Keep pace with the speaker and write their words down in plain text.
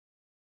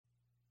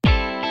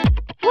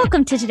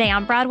Welcome to Today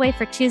on Broadway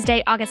for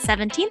Tuesday, August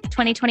 17th,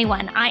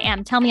 2021. I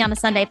am Tell Me on a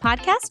Sunday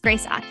podcast,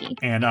 Grace Aki.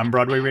 And I'm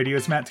Broadway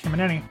Radio's Matt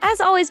Scamineni. As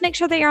always, make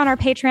sure that you're on our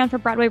Patreon for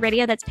Broadway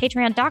Radio. That's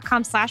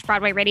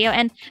patreon.com/Broadway Radio.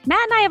 And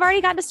Matt and I have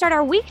already gotten to start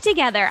our week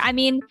together. I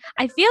mean,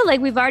 I feel like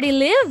we've already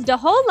lived a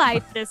whole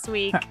life this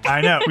week.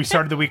 I know. We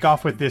started the week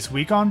off with This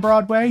Week on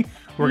Broadway.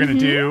 We're going to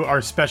do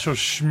our special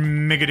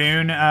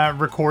Schmigadoon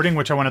recording,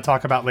 which I want to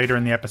talk about later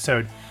in the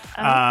episode.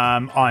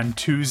 On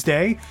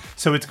Tuesday.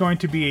 So it's going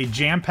to be a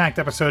jam-packed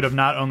episode of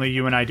not only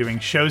you and I doing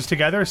shows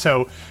together.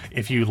 So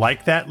if you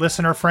like that,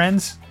 listener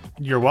friends,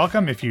 you're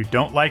welcome. If you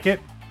don't like it,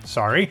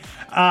 sorry.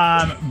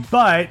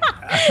 But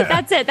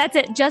That's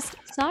it. Just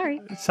sorry.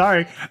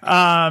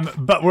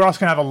 But we're also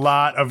going to have a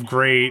lot of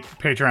great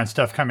Patreon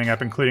stuff coming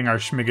up, including our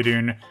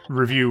Schmigadoon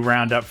review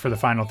roundup for the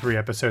final 3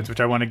 episodes, which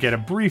I want to get a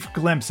brief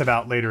glimpse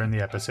about later in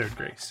the episode,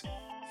 Grace.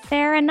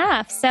 Fair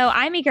enough. So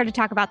I'm eager to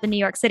talk about the New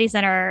York City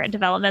Center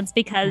developments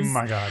because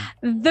my God.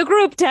 The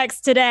group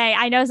text today.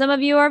 I know some of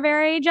you are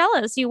very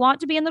jealous. You want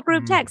to be in the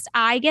group text.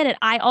 I get it.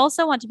 I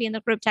also want to be in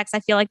the group text.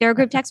 I feel like there are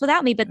group texts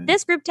without me, but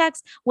this group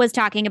text was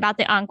talking about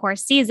the encore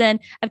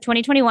season of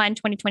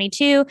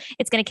 2021-2022.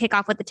 It's going to kick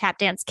off with the Tap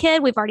Dance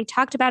Kid. We've already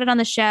talked about it on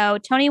the show.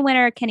 Tony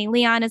winner Kenny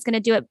Leon is going to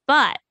do it,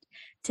 but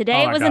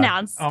today it was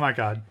announced. Oh my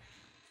God.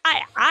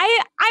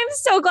 I'm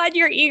so glad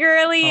you're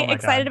eagerly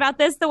excited about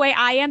this the way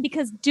I am,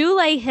 because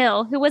Dule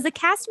Hill, who was a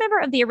cast member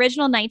of the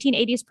original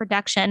 1980s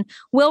production,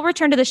 will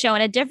return to the show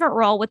in a different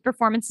role with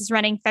performances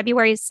running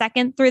February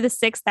 2nd through the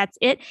 6th. That's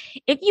it.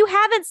 If you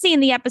haven't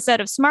seen the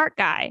episode of Smart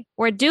Guy,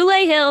 where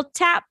Dule Hill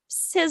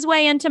taps his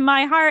way into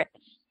my heart,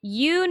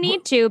 you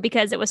need to,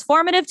 because it was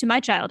formative to my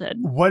childhood.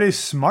 What is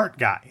Smart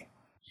Guy?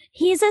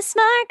 He's a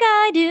smart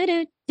guy.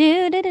 Do.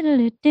 You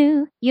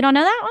don't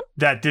know that one?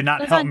 That did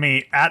not help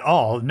me at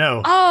all.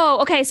 No. Oh,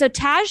 okay. So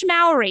Taj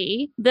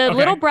Mowry, the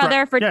little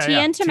brother for Tia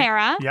and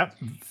Tamara. Yep.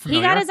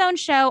 He got his own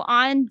show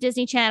on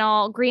Disney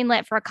Channel,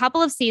 greenlit for a couple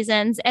of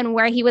seasons, and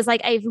where he was like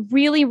a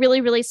really,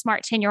 really, really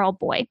smart 10-year-old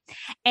boy.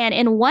 And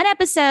in one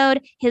episode,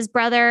 his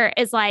brother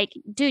is like,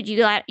 dude, you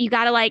got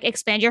to like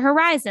expand your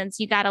horizons.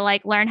 You got to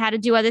like learn how to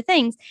do other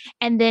things.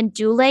 And then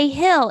Dule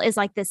Hill is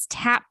like this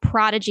tap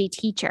prodigy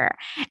teacher.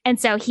 And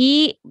so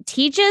he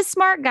teaches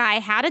Smart Guy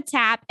how to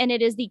tap, and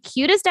it is the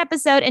cutest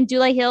episode, and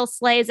Dule Hill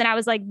slays. And I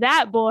was like,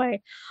 that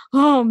boy,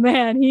 oh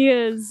man, he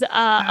is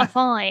a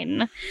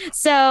fine.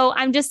 So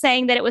I'm just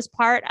saying that it was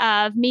part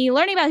of me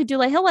learning about who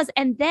Dule Hill was.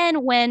 And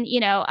then when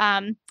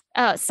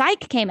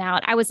Psych came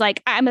out, I was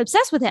like, I'm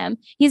obsessed with him.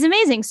 He's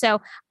amazing.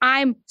 So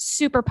I'm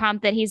super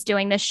pumped that he's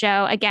doing this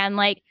show again,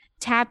 like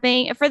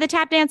tapping for the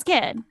Tap Dance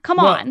Kid. Come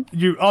on.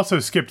 You also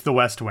skipped The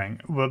West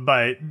Wing,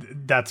 but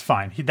that's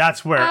fine.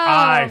 That's where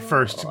I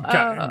first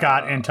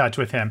got in touch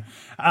with him.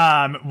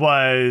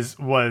 Was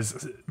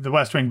The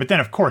West Wing, but then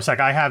of course, like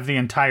I have the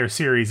entire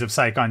series of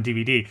Psych on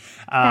DVD.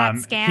 That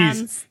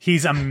scans.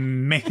 He's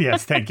amazing.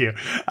 Yes, thank you.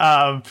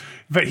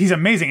 But he's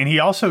amazing, and he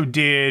also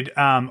did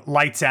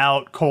Lights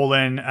Out: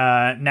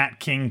 Nat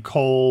King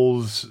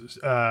Cole's.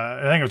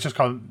 I think it was just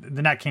called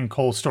the Nat King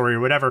Cole Story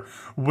or whatever,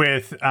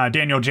 with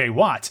Daniel J.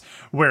 Watts,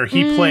 where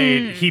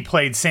he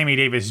played Sammy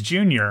Davis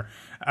Jr.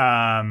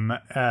 And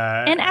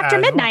After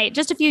Midnight,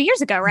 just a few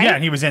years ago, right? Yeah,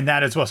 and he was in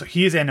that as well. So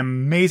he is an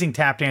amazing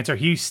tap dancer.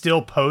 He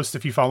still posts,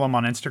 if you follow him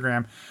on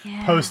Instagram,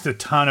 posts a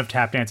ton of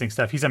tap dancing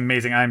stuff. He's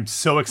amazing. I'm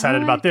so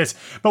excited about this.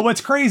 But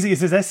what's crazy is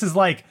this is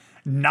like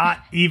not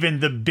even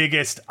the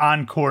biggest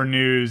encore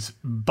news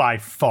by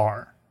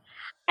far.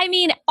 I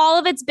mean, all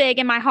of it's big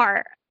in my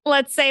heart.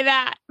 Let's say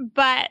that.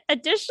 But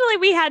additionally,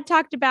 we had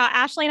talked about,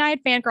 Ashley and I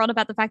had fangirled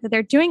about the fact that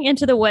they're doing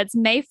Into the Woods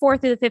May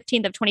 4th through the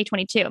 15th of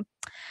 2022.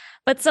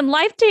 But some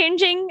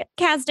life-changing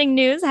casting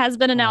news has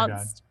been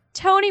announced.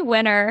 Tony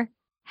winner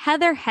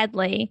Heather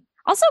Headley,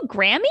 also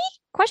Grammy?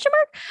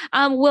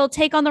 Will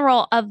take on the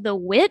role of the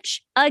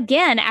witch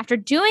again after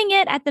doing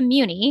it at the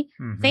Muni,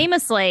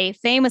 famously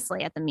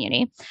at the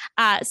Muni.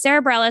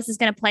 Sarah Bareilles is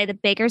going to play the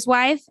baker's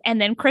wife,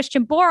 and then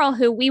Christian Borle,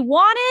 who we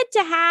wanted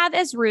to have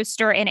as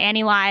Rooster in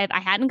Annie Live. I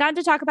hadn't gotten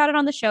to talk about it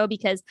on the show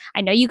because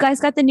I know you guys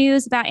got the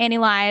news about Annie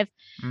Live.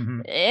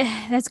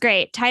 That's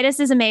great. Titus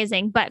is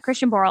amazing, but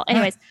Christian Borle.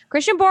 Anyways,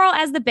 Christian Borle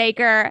as the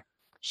baker,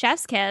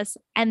 chef's kiss,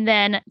 and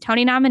then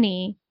Tony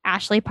nominee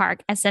Ashley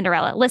Park as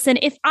Cinderella. Listen,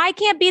 if I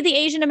can't be the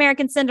Asian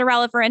American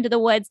Cinderella for Into the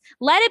Woods,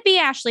 let it be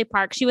Ashley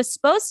Park. She was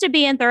supposed to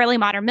be in Thoroughly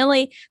Modern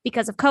Millie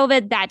because of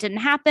COVID. That didn't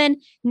happen.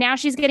 Now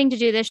she's getting to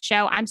do this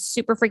show. I'm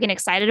super freaking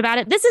excited about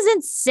it. This is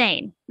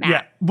insane, Matt.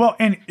 Yeah. Well,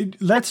 and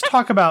let's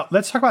talk about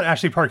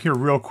Ashley Park here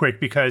real quick,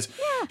 because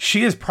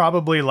she is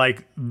probably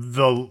like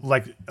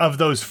of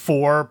those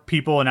 4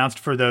 people announced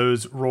for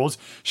those roles,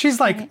 she's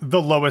like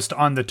the lowest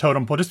on the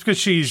totem pole just because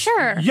she's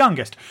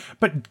youngest.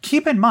 But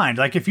keep in mind,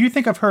 like if you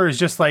think of her as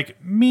just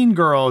like Mean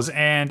Girls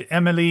and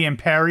Emily in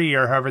Paris,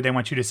 or however they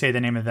want you to say the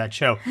name of that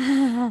show,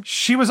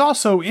 she was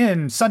also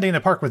in Sunday in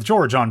the Park with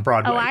George on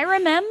Broadway. Oh, I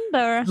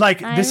remember.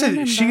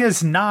 She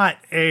is not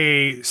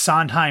a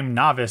Sondheim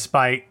novice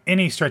by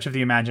any stretch of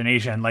the imagination.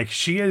 imagination. Like,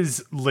 she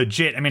is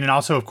legit. I mean, and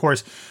also, of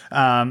course,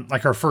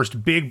 like her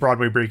first big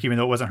Broadway break, even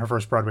though it wasn't her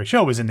first Broadway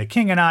show, was in The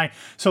King and I.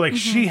 So like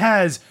she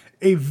has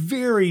a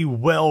very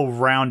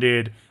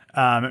well-rounded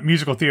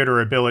musical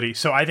theater ability.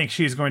 So I think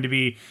she's going to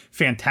be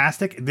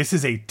fantastic. This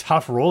is a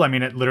tough role. I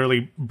mean, it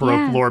literally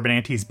broke Laura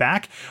Benanti's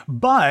back,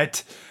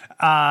 but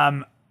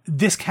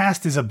this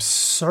cast is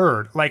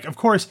absurd. Like, of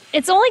course,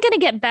 it's only going to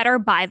get better,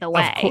 by the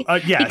way.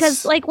 Yes.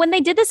 Because like when they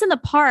did this in the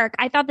park,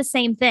 I thought the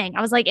same thing.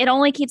 I was like, it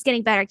only keeps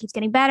getting better, keeps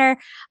getting better.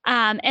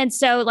 And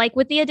so like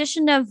with the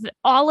addition of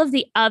all of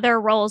the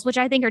other roles, which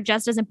I think are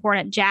just as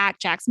important,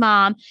 Jack's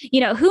mom, you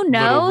know, who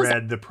knows? Little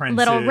Red, the princess.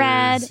 Little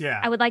Red.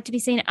 Yeah. I would like to be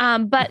seen.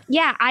 But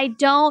yeah, I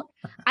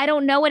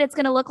don't know what it's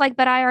going to look like,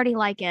 but I already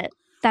like it.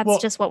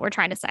 That's just what we're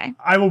trying to say.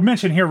 I will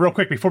mention here real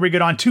quick before we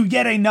get on to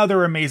yet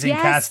another amazing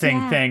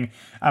casting thing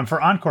for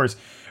Encores.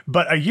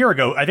 But a year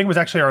ago, I think it was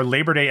actually our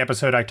Labor Day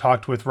episode, I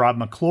talked with Rob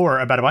McClure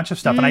about a bunch of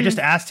stuff. And I just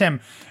asked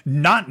him,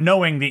 not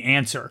knowing the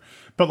answer,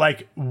 but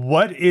like,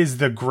 what is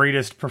the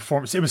greatest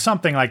performance? It was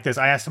something like this.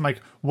 I asked him, like,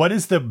 what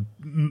is the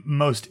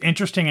most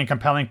interesting and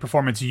compelling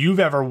performance you've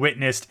ever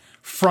witnessed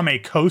from a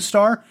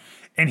co-star?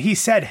 And he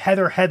said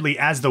Heather Headley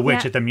as the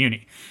witch at the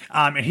Muni.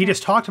 And he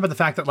just talked about the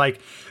fact that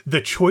like the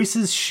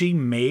choices she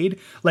made,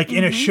 like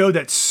in a show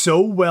that's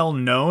so well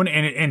known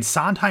and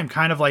Sondheim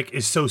kind of like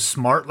is so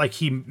smart, like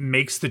he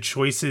makes the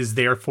choices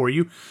there for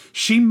you.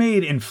 She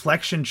made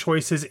inflection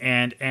choices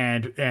and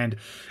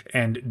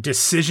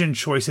decision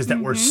choices that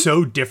were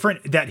so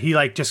different that he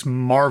like just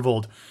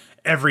marveled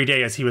every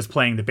day as he was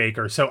playing the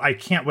baker. So I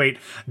can't wait.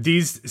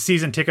 These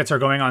season tickets are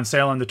going on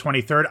sale on the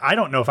 23rd. I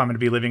don't know if I'm going to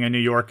be living in New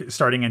York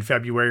starting in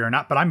February or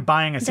not, but I'm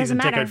buying a season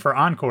ticket for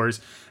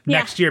Encores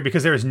next year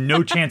because there is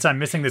no chance I'm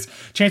missing this.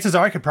 Chances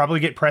are I could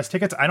probably get press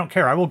tickets. I don't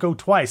care. I will go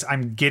twice.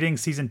 I'm getting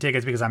season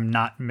tickets because I'm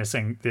not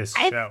missing this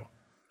show.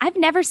 I've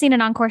never seen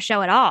an encore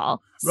show at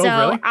all. Oh,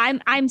 So really?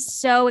 I'm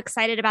so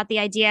excited about the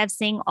idea of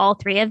seeing all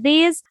three of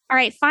these. All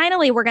right,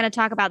 finally, we're going to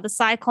talk about the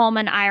Cy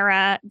Coleman,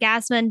 Ira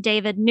Gassman,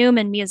 David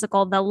Newman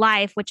musical, The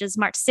Life, which is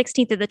March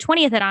 16th through the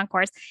 20th at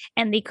Encores.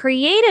 And the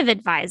creative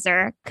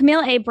advisor,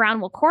 Camille A. Brown,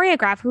 will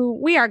choreograph, who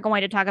we are going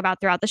to talk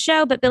about throughout the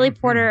show, but Billy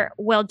Porter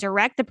will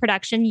direct the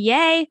production.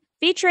 Yay!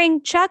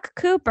 Featuring Chuck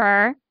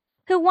Cooper,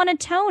 who won a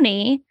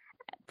Tony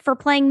for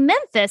playing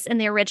Memphis in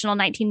the original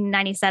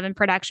 1997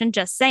 production.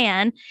 Just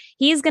saying.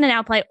 He's going to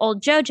now play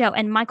old JoJo,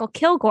 and Michael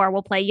Kilgore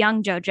will play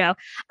young JoJo.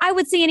 I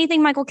would see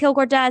anything Michael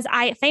Kilgore does.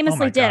 I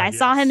famously did. I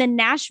saw him in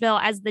Nashville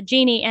as the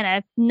genie in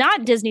a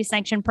not Disney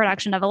sanctioned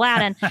production of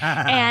Aladdin.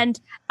 And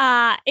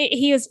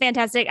he was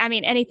fantastic. I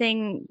mean,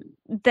 anything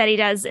that he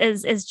does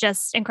is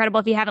just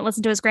incredible. If you haven't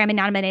listened to his Grammy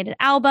nominated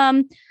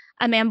album,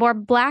 A Man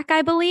Born Black,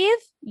 I believe,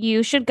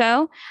 you should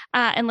go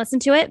and listen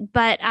to it.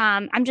 But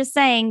I'm just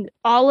saying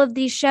all of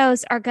these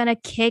shows are going to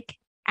kick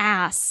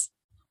ass.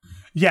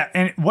 Yeah.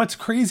 And what's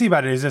crazy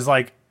about it is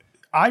like,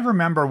 I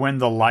remember when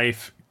The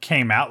Life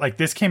came out, like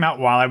this came out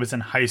while I was in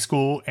high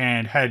school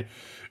and had,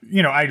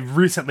 you know, I'd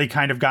recently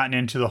kind of gotten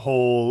into the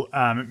whole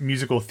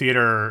musical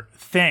theater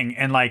thing.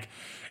 And like,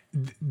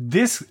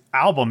 this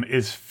album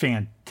is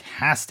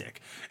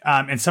fantastic.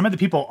 And some of the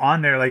people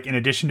on there, like in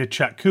addition to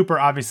Chuck Cooper,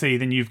 obviously,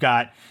 then you've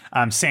got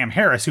Sam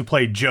Harris, who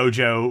played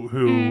JoJo,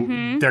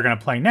 who they're going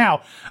to play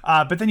now.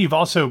 But then you've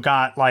also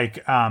got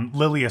like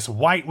Lilias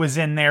White was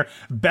in there.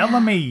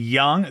 Bellamy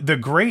Young, the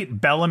great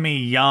Bellamy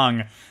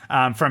Young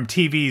from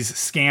TV's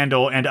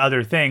Scandal and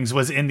other things,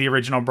 was in the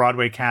original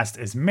Broadway cast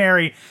as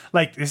Mary.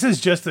 Like, this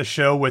is just a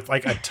show with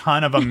like a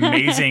ton of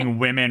amazing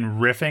women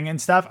riffing and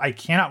stuff. I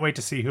cannot wait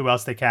to see who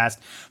else they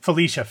cast.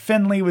 Felicia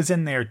Finley was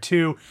in there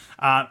too.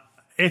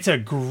 It's a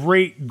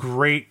great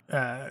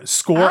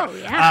score. Oh,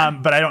 yeah.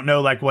 But I don't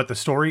know like what the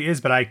story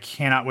is, but I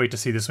cannot wait to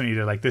see this one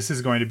either. Like, this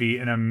is going to be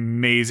an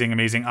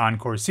amazing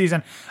encore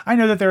season. I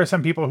know that there are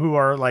some people who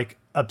are like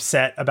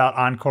upset about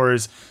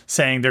encores,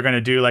 saying they're going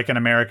to do like an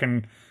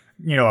American,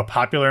 you know, a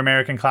popular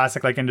American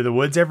classic like Into the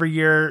Woods every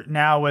year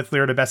now with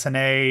Lyra de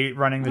Bessonet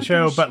running the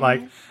show. But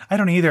like, I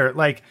don't either.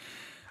 Like,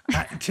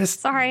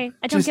 Sorry,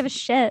 I don't give a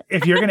shit.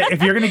 if you're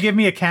gonna give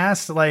me a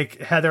cast like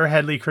Heather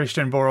Headley,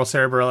 Christian Borle,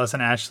 Sarah Bareilles,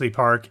 and Ashley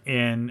Park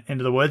in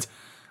Into the Woods,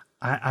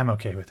 I'm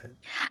okay with it.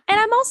 And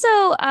I'm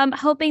also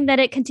hoping that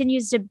it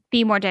continues to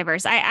be more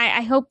diverse.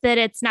 I hope that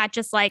it's not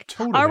just like,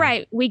 all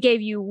right, we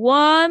gave you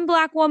one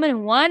Black woman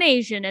and one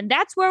Asian, and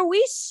that's where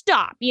we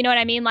stop. You know what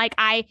I mean? Like,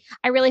 I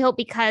really hope,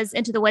 because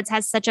Into the Woods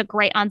has such a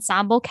great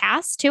ensemble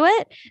cast to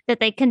it, that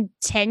they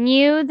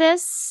continue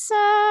this.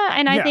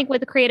 And I think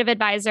with the creative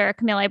advisor,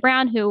 Camille A.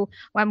 Brown, who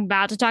I'm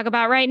about to talk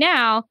about right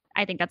now,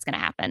 I think that's going to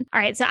happen.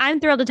 All right. So I'm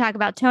thrilled to talk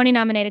about Tony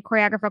nominated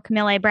choreographer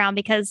Camille A. Brown,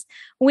 because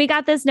we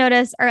got this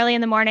notice early in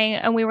the morning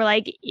and we were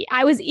like,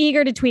 I was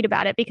eager to tweet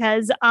about it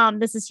because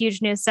this is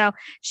huge news. So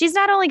she's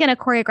not only going to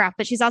choreograph,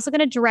 but she's also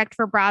going to direct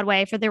for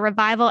Broadway for the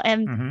revival of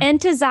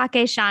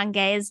Ntozake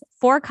Shange's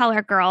Four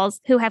Color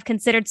Girls Who Have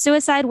Considered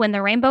Suicide When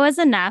the Rainbow Is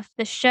Enough.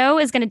 The show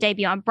is going to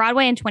debut on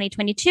Broadway in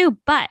 2022,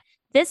 but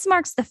this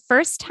marks the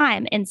first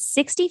time in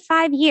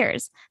 65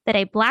 years that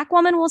a Black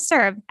woman will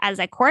serve as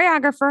a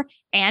choreographer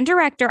and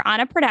director on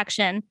a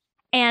production.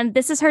 And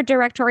this is her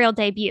directorial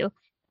debut.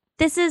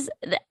 This is,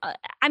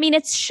 I mean,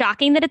 it's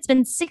shocking that it's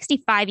been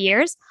 65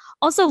 years.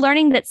 Also,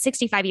 learning that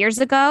 65 years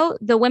ago,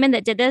 the women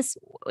that did this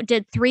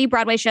did 3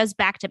 Broadway shows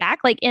back to back,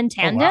 like in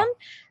tandem. Oh,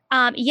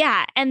 wow.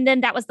 Yeah, and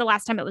then that was the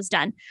last time it was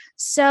done.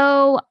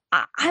 So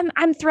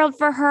I'm thrilled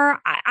for her.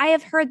 I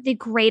have heard the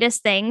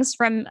greatest things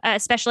from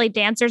especially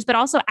dancers, but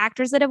also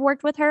actors that have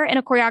worked with her in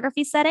a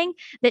choreography setting.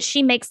 That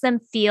she makes them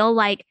feel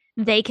like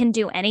they can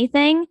do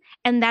anything,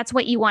 and that's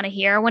what you want to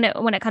hear when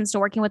it comes to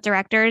working with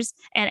directors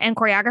and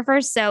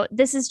choreographers. So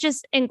this is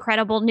just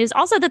incredible news.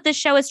 Also, that this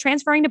show is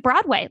transferring to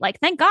Broadway. Like,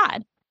 thank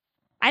God.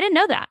 I didn't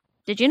know that.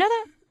 Did you know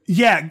that?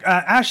 Yeah,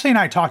 Ashley and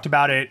I talked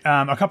about it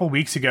a couple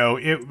weeks ago.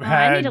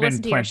 I need to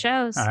listen to your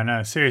shows. I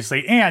know,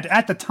 seriously. And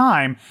at the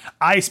time,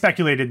 I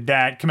speculated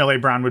that Camille A.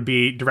 Brown would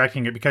be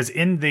directing it because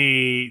in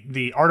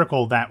the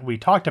article that we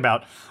talked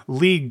about,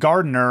 Lee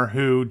Gardner,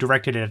 who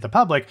directed it at the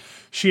Public,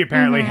 she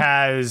apparently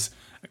has,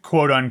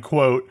 quote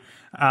unquote,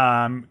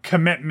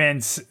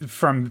 commitments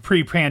from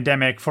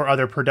pre-pandemic for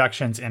other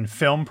productions and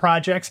film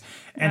projects.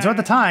 And so at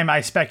the time,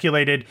 I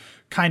speculated,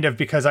 kind of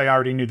because I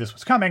already knew this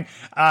was coming,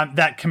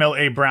 that Camille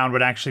A. Brown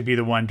would actually be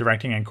the one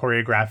directing and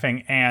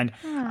choreographing. And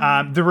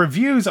the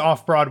reviews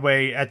off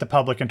Broadway at the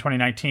Public in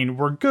 2019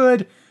 were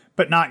good,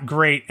 but not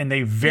great. And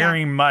they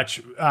very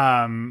much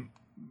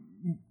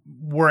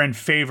were in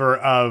favor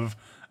of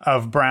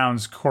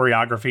Brown's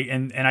choreography.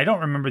 And I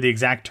don't remember the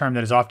exact term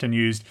that is often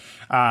used.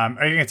 I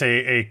think it's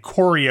a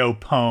choreo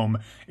poem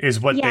is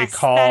what they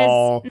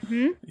call.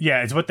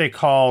 Yeah, it's what they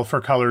call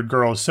for colored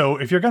girls. So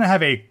if you're going to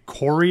have a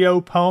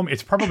choreo poem,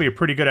 it's probably a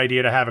pretty good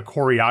idea to have a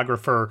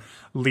choreographer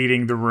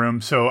leading the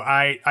room. So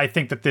I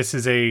think that this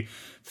is a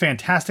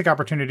fantastic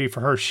opportunity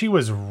for her. She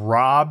was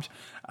robbed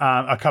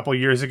a couple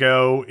years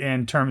ago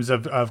in terms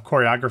of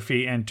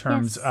choreography, in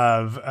terms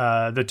of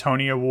the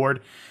Tony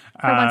Award.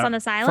 For Once on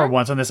This Island? For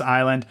Once on This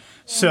Island.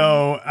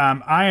 So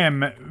I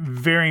am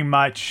very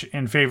much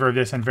in favor of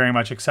this and very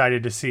much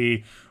excited to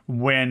see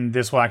when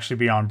this will actually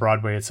be on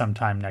Broadway at some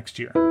time next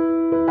year.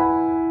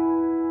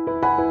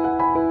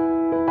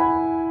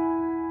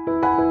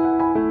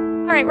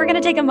 All right, we're going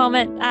to take a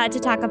moment to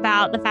talk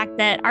about the fact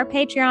that our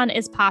Patreon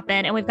is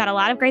popping and we've got a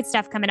lot of great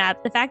stuff coming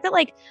up. The fact that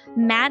like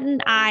Matt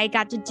and I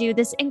got to do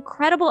this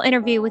incredible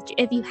interview with,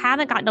 if you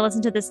haven't gotten to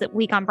listen to this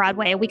week on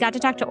Broadway, we got to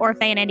talk to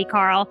Orfeh and Andy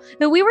Carl,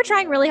 who we were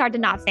trying really hard to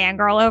not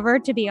fangirl over,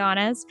 to be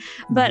honest.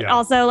 But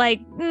also like,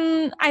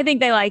 I think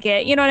they like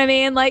it. You know what I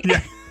mean? Like...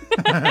 Yeah.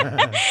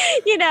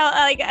 You know,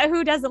 like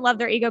who doesn't love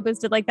their ego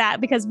boosted like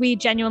that? Because we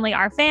genuinely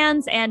are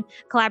fans and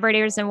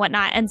collaborators and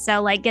whatnot. And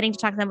so like getting to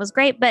talk to them was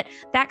great. But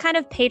that kind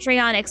of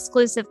Patreon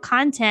exclusive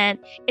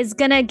content is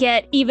going to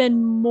get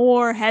even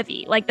more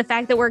heavy. Like the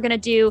fact that we're going to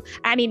do,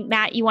 I mean,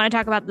 Matt, you want to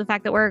talk about the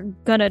fact that we're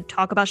going to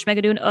talk about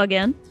Schmigadoon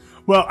again?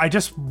 Well, I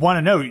just want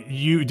to know,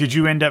 did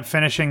you end up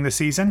finishing the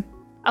season?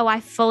 Oh,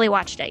 I fully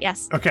watched it.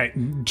 Yes. Okay.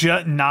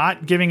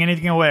 Not giving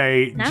anything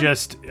away. No?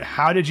 Just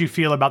how did you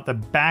feel about the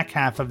back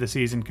half of the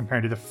season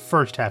compared to the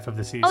first half of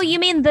the season? Oh, you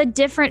mean the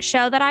different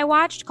show that I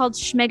watched called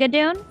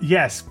Schmigadoon?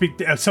 Yes.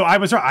 So I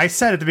was right. I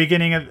said at the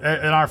beginning of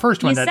in our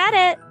first one that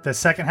said it. The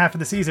second half of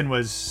the season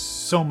was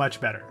so much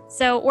better.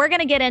 So we're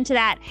going to get into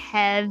that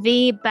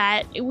heavy,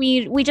 but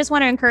we just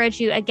want to encourage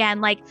you again,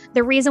 like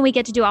the reason we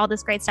get to do all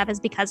this great stuff is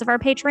because of our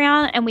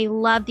Patreon. And we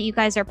love that you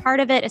guys are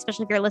part of it,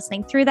 especially if you're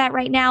listening through that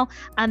right now.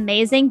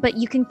 Amazing. But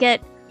you can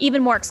get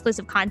even more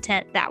exclusive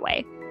content that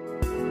way.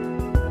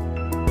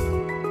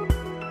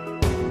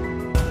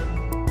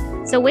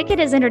 So Wicked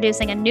is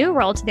introducing a new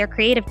role to their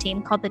creative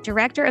team called the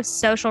Director of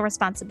Social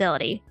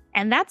Responsibility.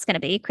 And that's going to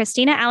be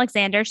Christina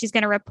Alexander. She's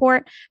going to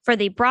report for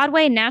the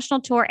Broadway national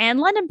tour and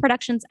London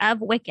productions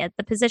of Wicked.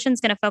 The position's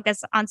going to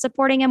focus on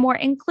supporting a more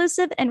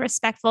inclusive and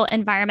respectful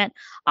environment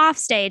off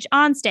stage,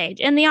 on stage,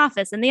 in the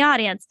office, in the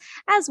audience,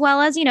 as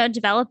well as, you know,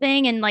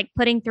 developing and like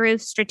putting through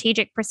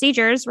strategic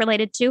procedures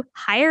related to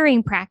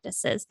hiring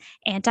practices,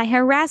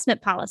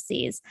 anti-harassment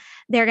policies.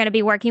 They're going to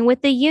be working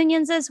with the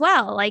unions as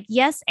well. Like,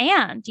 yes,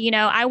 and, you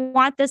know, I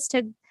want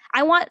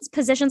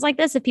positions like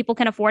this, if people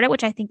can afford it,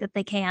 which I think that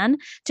they can,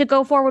 to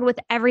go forward with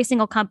every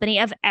single company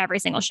of every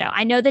single show.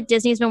 I know that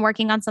Disney's been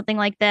working on something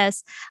like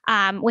this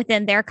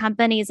within their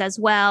companies as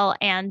well.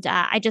 And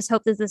I just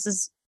hope that this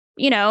is,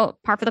 you know,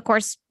 par for the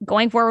course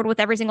going forward with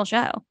every single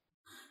show.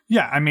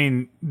 Yeah, I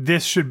mean,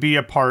 this should be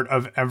a part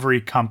of every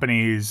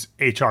company's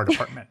HR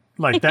department.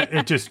 Like that,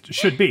 it just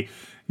should be.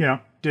 You know,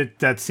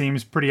 that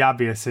seems pretty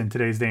obvious in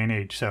today's day and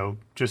age. So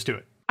just do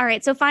it. All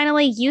right. So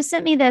finally, you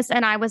sent me this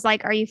and I was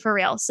like, are you for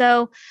real?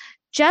 So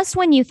just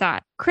when you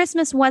thought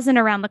Christmas wasn't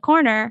around the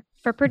corner,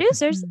 for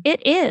producers,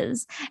 it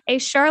is. A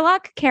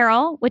Sherlock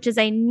Carol, which is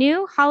a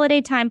new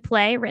holiday time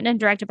play written and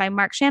directed by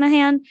Mark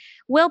Shanahan,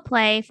 will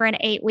play for an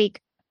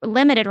 8-week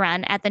limited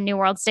run at the New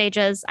World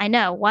Stages. I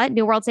know, what?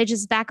 New World Stages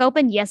is back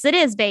open? Yes, it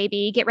is,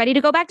 baby. Get ready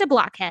to go back to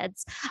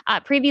Blockheads.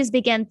 Previews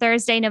begin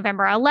Thursday,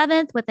 November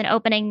 11th, with an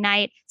opening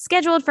night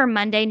scheduled for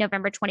Monday,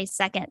 November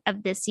 22nd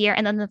of this year.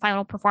 And then the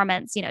final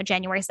performance, you know,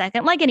 January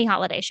 2nd, like any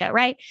holiday show,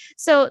 right?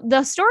 So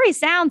the story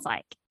sounds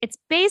like it's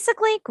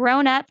basically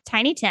grown up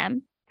Tiny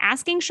Tim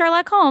asking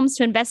Sherlock Holmes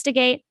to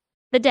investigate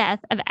the death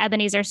of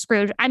Ebenezer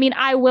Scrooge. I mean,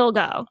 I will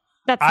go.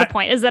 That's the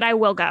point, is that I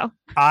will go.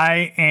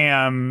 I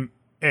am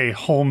a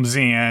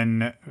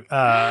Holmesian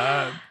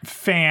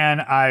fan.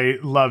 I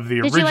love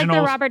the originals. Did you like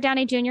the Robert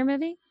Downey Jr.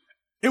 movie?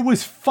 It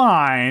was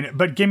fine,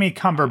 but give me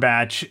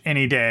Cumberbatch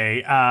any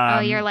day.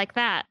 You're like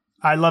that.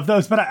 I love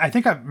those, but I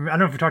think I don't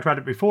know if we talked about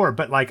it before,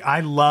 but like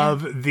I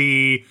love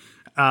the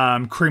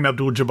Kareem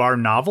Abdul-Jabbar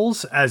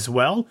novels as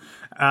well.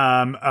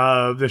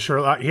 The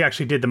Sherlock, he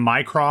actually did the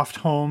Mycroft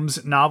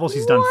Holmes novels.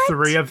 He's done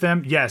 3 of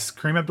them. Yes,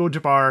 Kareem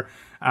Abdul-Jabbar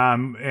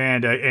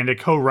and a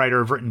co-writer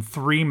have written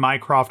 3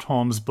 Mycroft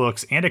Holmes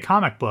books and a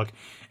comic book,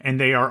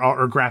 and they are all,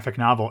 or graphic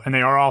novel, and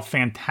they are all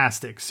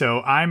fantastic. So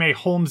I'm a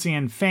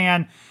Holmesian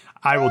fan.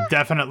 I will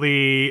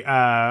definitely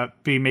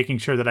be making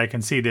sure that I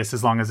can see this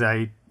as long as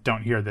I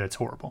don't hear that it's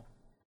horrible.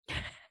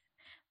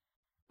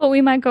 Well,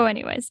 we might go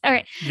anyways. All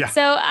right. Yeah.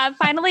 So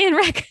finally, in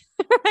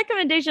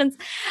recommendations,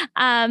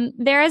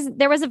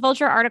 there was a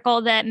Vulture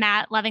article that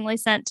Matt lovingly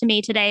sent to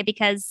me today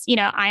because, you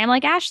know, I am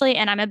like Ashley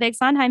and I'm a big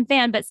Sondheim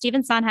fan, but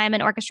Stephen Sondheim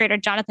and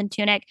orchestrator Jonathan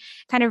Tunick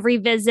kind of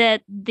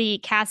revisit the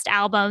cast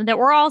album that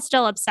we're all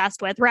still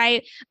obsessed with,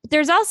 right? But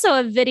there's also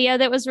a video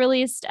that was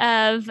released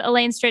of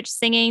Elaine Stritch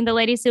singing The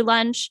Ladies Who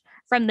Lunch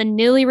from the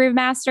newly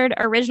remastered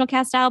original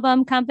cast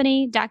album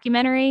company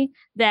documentary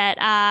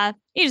that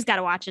you just got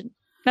to watch it.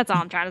 That's all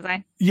I'm trying to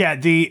say. Yeah,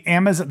 the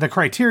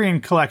Criterion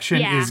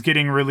Collection is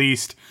getting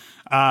released.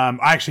 I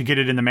actually get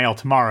it in the mail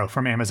tomorrow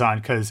from Amazon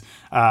because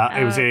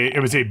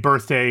it was a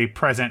birthday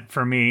present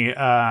for me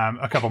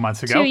a couple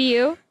months ago. To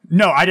you?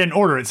 No, I didn't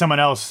order it. Someone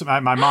else,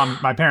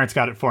 my parents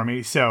got it for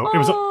me, so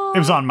it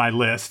was on my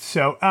list.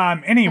 So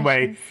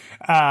anyway,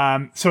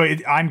 I'm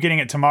getting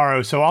it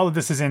tomorrow. So all of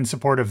this is in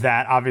support of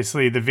that.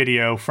 Obviously, the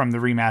video from the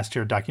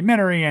remastered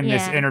documentary and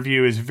this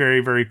interview is very,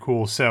 very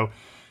cool. So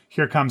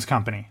here comes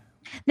Company.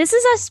 This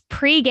is us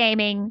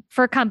pre-gaming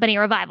for Company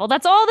Revival.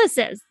 That's all this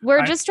is.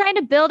 We're just trying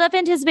to build up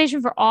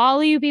anticipation for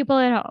all of you people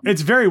at home.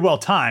 It's very well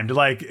timed.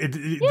 Like,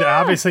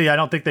 obviously, I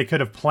don't think they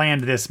could have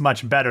planned this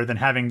much better than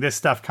having this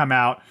stuff come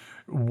out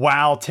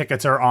while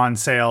tickets are on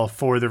sale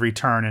for the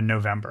return in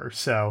November.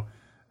 So,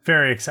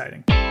 very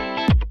exciting.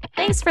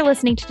 Thanks for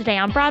listening to Today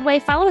on Broadway.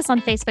 Follow us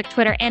on Facebook,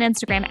 Twitter, and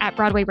Instagram at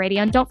Broadway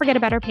Radio. And don't forget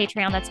about our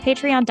Patreon. That's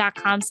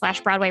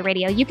patreon.com/Broadway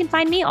Radio. You can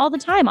find me all the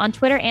time on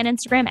Twitter and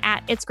Instagram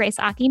at It's Grace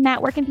Aki.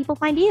 Matt, where can people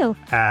find you?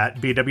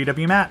 At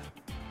BWW Matt.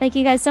 Thank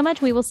you guys so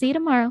much. We will see you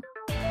tomorrow.